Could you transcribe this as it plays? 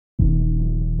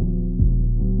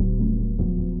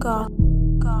Goth.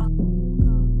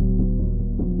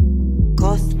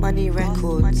 Goth Money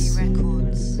Records.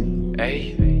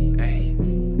 Hey,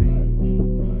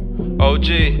 OG,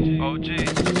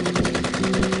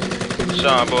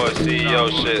 Sean Boy, CEO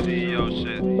shit.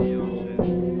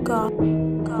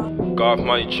 Goth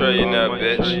Money Trillionaire,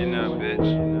 bitch.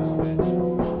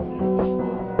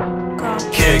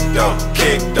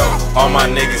 Kick though, all my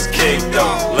niggas kick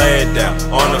though. Lay it down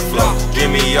on the floor, give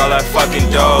me all that fucking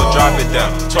dough. Drop it down,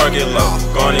 target low,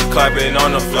 go and clap it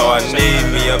on the floor. I need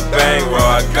me a bankroll,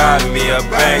 I got me a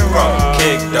bankroll.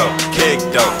 Kick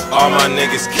though, all my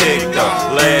niggas kick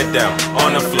though. Lay it down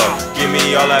on the floor, give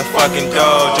me all that fucking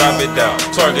dough. Drop it down,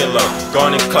 target low,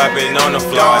 go and clap it on the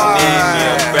floor. I need me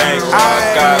a bankroll, I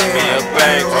got me a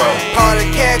bankroll. Party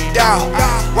kicked out,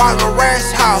 walk a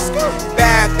rest house.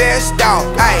 Bad bitch dog,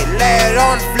 ayy, lay it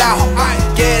on the floor,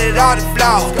 get it on the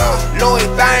floor. Louis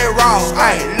bankroll,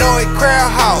 ayy, Louis crib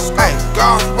house, ayy,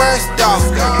 Goth rest dog.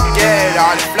 Get it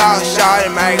on the floor,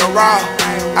 shawty make it raw,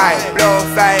 ayy, blue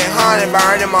face, honey,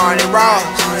 burn the money raw,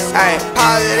 ayy,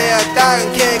 positive thug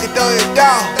and kick it through your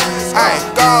door, ayy,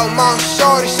 go among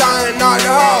shorty, shining on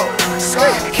the hole.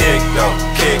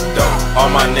 Kick though, all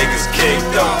my niggas kick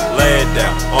though. Lay it down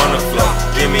on the floor,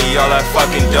 give me all that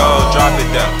fucking dough. Drop it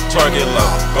down, target low,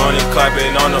 go and clap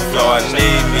it on the floor. I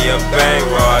need me a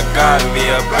bankroll, I got me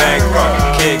a bankroll.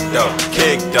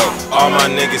 Kick though, all my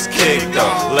niggas kick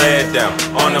though. Lay it down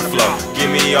on the floor, give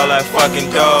me all that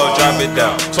fucking dough. Drop it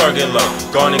down, target low,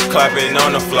 go and clap it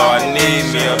on the floor. I need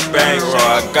me a bankroll,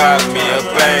 I got me a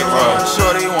bankroll.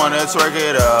 Shorty wanna twerk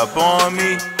it up on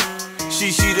me. She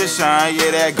see the shine,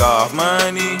 yeah, that Goth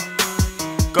money.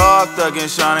 Goth thuggin',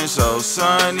 shining so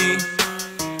sunny.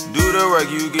 Do the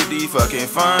work, you get the fucking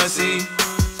fancy.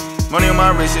 Money on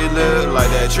my wrist, it look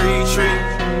like that tree.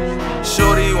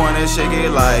 Shorty wanna shake it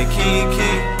like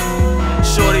Kiki.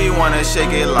 Shorty wanna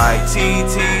shake it like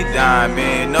TT.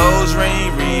 Diamond nose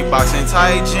ring, Reeboks and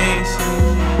tight jeans.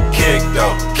 Kick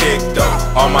though,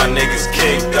 all my niggas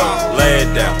kick though. Lay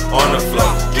it down on the floor,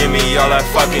 give me all that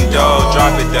fucking dough.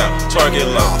 Drop it down, target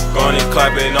low, go and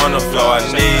clap it on the floor. I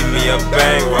need me a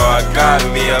bankroll, I got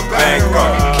me a bankroll.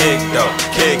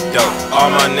 Kick though, all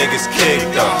my niggas kick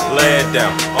though. Lay it down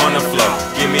on the floor,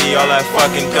 give me all that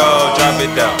fucking dough. Drop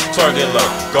it down, target low,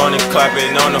 go and clap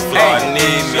it on the floor. I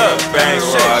need me a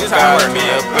bankroll, I got me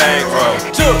a bankroll.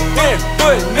 Took in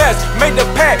foot nest, make the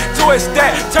pack to a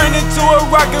stack, turn into a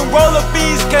rock and roller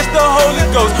beast, catch the Holy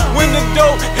Ghost. When the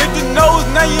dope hit the nose,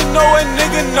 now you know a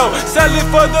nigga know. Sell it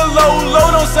for the low,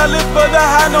 don't sell it for the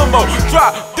high no more.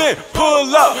 Drop, then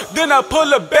pull up, then I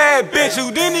pull a bad bitch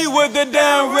who didn't eat with the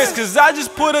damn wrist, cause I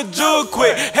just put a jewel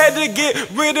quick. Had to get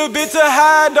rid of it to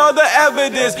hide all the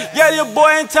evidence. Yeah, your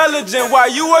boy intelligent, why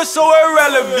you are so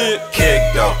irrelevant.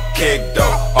 Kick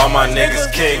though, all my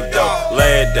niggas kick though.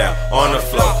 Lay it down on the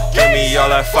floor, give me all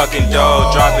that fucking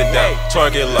dough. Drop it down,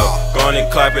 target low, go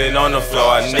and clap it on the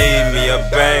floor. I need me a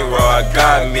bankroll, I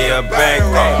got me a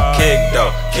bankroll.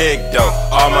 Kick though,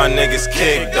 all my niggas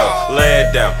kick though. Lay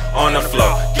it down on the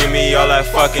floor, give me all that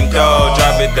fucking dough.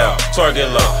 Drop it down,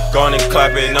 target low, go and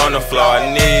clap it on the floor.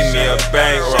 I need me a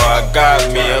bankroll, I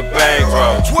got me a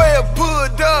bankroll. 12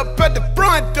 pulled up at the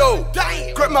front door.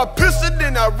 Grabbed my pistol,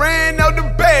 then I ran out the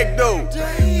back door.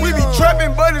 We be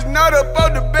trapping, but it's not up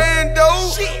on the bando.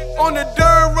 On the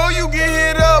dirt road, you get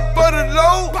hit up for the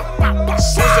low.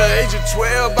 Since the age of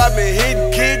 12, I've been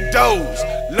hitting kick doors.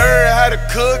 Learn how to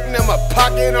cook, now my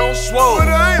pocket on swole.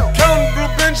 Counting blue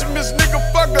Benjamins, nigga,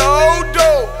 fuck the old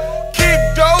dough.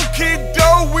 Kick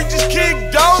dough, we just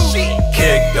kick dough.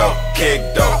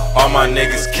 Kick though, all my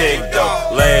niggas kick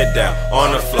though. Lay it down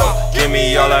on the floor, give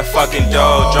me all that fucking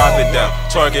dough. Drop it down,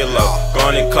 target low, go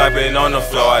and clap it on the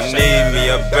floor. I need me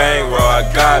a bankroll, I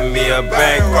got me a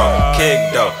bankroll.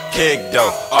 Kick though,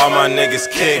 all my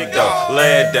niggas kick though.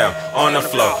 Lay it down on the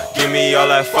floor, give me all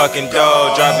that fucking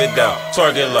dough. Drop it down,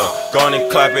 target low, go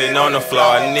and clap it on the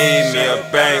floor. I need me a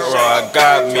bankroll, I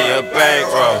got me a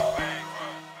bankroll.